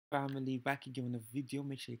Family, back again on the video.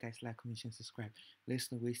 Make sure you guys like, comment, and subscribe.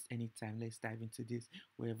 Let's not waste any time. Let's dive into this.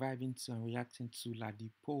 We're vibing to and reacting to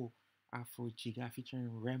LADIPOE, Afro, Jigga featuring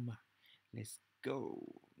Rema. Let's go.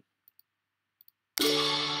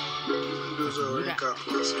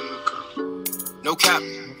 No cap,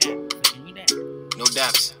 no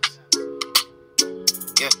daps.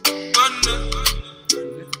 Yeah.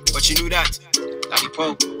 But you knew that.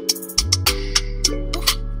 LADIPOE.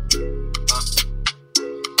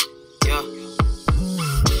 Yeah.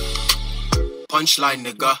 Punchline,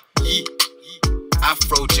 nigga.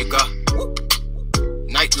 Afro, Jigga.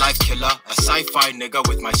 Nightlife killer. A sci-fi nigga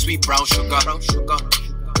with my sweet brown sugar.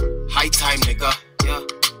 High time, nigga. Yeah.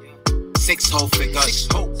 6 whole figures.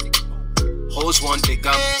 Hoes one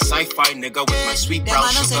digger. Sci-fi nigga with my sweet brown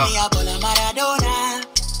sugar.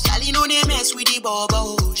 Charlie know they mess with the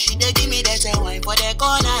bobo. She dey give me that wine for the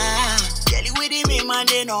corner. Kelly with the man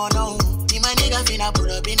they no. Me my nigga finna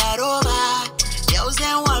pull up in a rover. Girls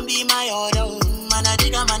them want be my order. Man a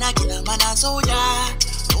digger, man a killer, man a soldier.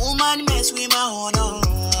 No man mess with my honor.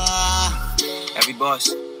 Every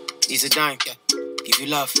boss needs a dime. Give you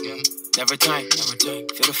love, never time. Feel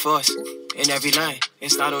the force in every line.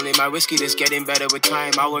 It's not only my whiskey that's getting better with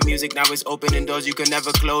time. Our music now is opening doors you can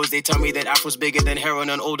never close. They tell me that Afro's bigger than heroin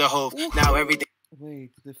on older hove. Now everything.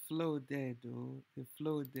 Wait, the flow there, though. The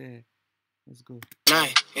flow there. Let's go.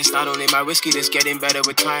 It's not only my whiskey that's getting better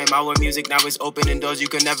with time. Our music now is opening doors you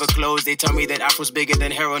can never close. They tell me that Afro's bigger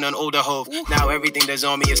than heroin on older hove. Now everything that's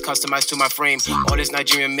on me is customized to my frame. All is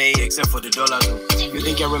Nigerian made except for the dollar. You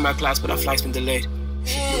think you're in my class, but our flight's been delayed.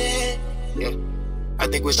 Yeah. I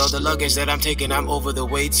think with all the luggage that I'm taking, I'm over the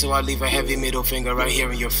weight. So I leave a heavy middle finger right here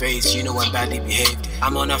in your face. You know I'm badly behaved.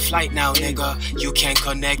 I'm on a flight now, nigga. You can't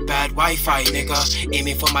connect bad Wi-Fi, nigga.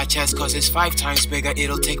 Aiming for my chest cause it's 5 times bigger.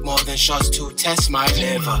 It'll take more than shots to test my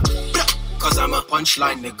liver. Cause I'm a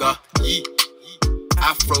punchline, nigga.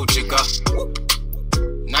 Afro, Jigga.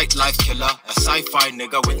 Nightlife killer. A sci-fi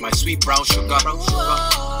nigga with my sweet brown sugar.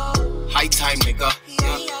 High time, nigga.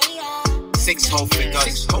 Yeah. 6 whole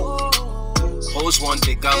figures. Hoes one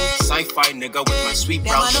digger, sci-fi nigga with my sweet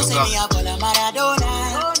brown sugar.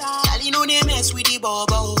 Charlie know they mess with the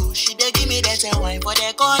bobo. She dey give me that wine for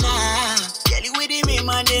the corner. Kelly with the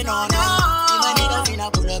man they no. Me my nigga finna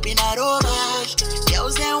pull up in a rover.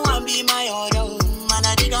 Girls them want be my order. Man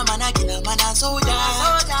a digger, man a killer, man a soldier.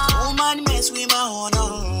 No man mess with my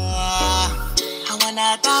honor. I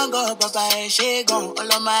wanna thank God, Papa, she gone.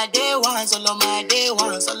 All of my day ones, all of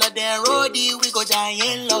them roadie, we go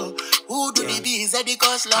giant low. Who do the bees at the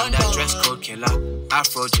cost I'm London? that dress code killer,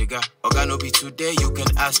 Afro Jigga. Organo be today, you can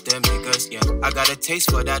ask them niggas, yeah. I got a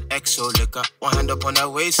taste for that exo liquor. One hand up on her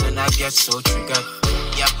waist and I get so triggered.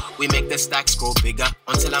 Yeah, we make the stacks grow bigger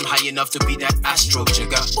until I'm high enough to be that Astro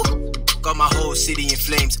Jigga. Got my whole city in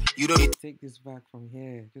flames. You don't need to Take this back from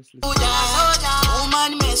here. Just listen. No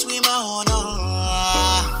man mess with my honor.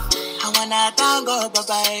 I wanna thank God,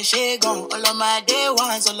 Papa, she gone. All of my day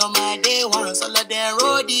ones, all of them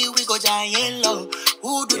roadie, we go giant low.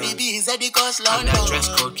 Who do the bees at the cost I'm London? that dress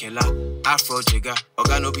code killer, Afro Jigga.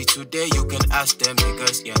 Organo be today, you can ask them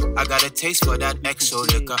niggas, yeah. I got a taste for that exo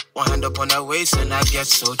liquor. One hand up on her waist and I get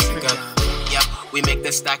so triggered. Yeah, we make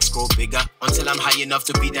the stacks grow bigger until I'm high enough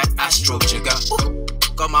to be that Astro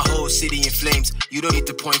Jigga. Got my whole city in flames. You don't need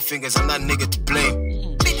to point fingers, I'm that nigga to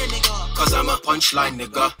blame. Cause I'm a punchline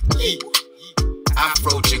nigga.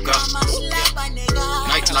 Afro Jigga.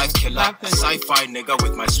 Nightlife killer. A sci-fi nigga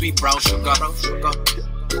with my sweet brown sugar.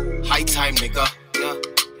 High time nigga.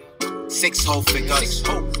 Yeah. 6 whole figures.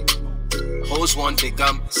 Hoes one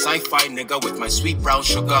digger. Sci-fi nigga with my sweet brown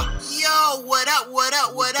sugar. Yo, what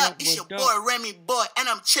up? It's your boy Remy boy, and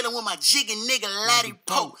I'm chilling with my Jigga nigga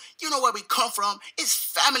LADIPOE. You know where we come from. It's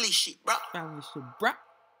family shit, bro. Family shit, bruh.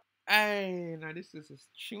 Hey, now this is a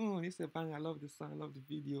tune. This is a bang. I love the song. I love the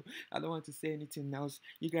video. I don't want to say anything else.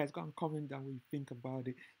 You guys go and comment down what you think about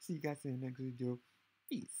it. See you guys in the next video.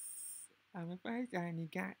 Peace. I'm a first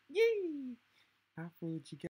nigga. Yay! Afro Jigga.